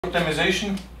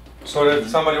optimization, so that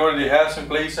somebody already has in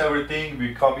place everything.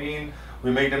 We come in,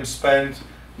 we make them spend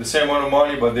the same amount of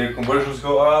money, but their conversions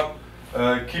go up.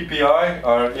 KPI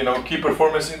are key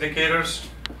performance indicators,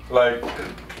 like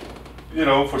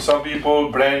for some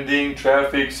people, branding,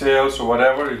 traffic, sales, or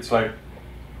whatever. It's like,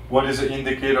 what is the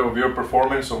indicator of your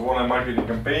performance of online marketing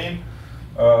campaign?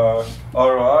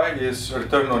 ROI is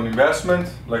return on investment,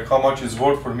 like how much is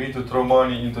worth for me to throw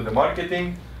money into the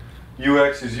marketing.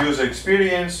 UX is user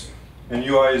experience, and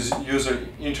UI is user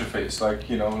interface, like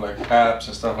like apps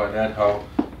and stuff like that, how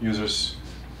users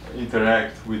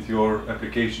interact with your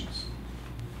applications.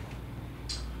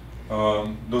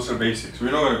 Those are basics.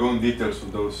 We're not going to go in details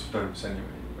with those terms anyway.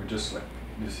 We're just like,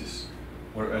 this is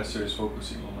where SEO is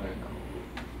focusing on right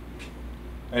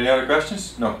now. Any other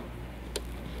questions? No.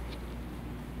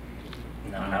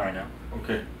 No, not right now.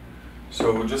 Okay.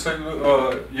 So just like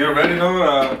you're ready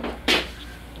now.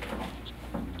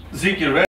 Zeke, you ready?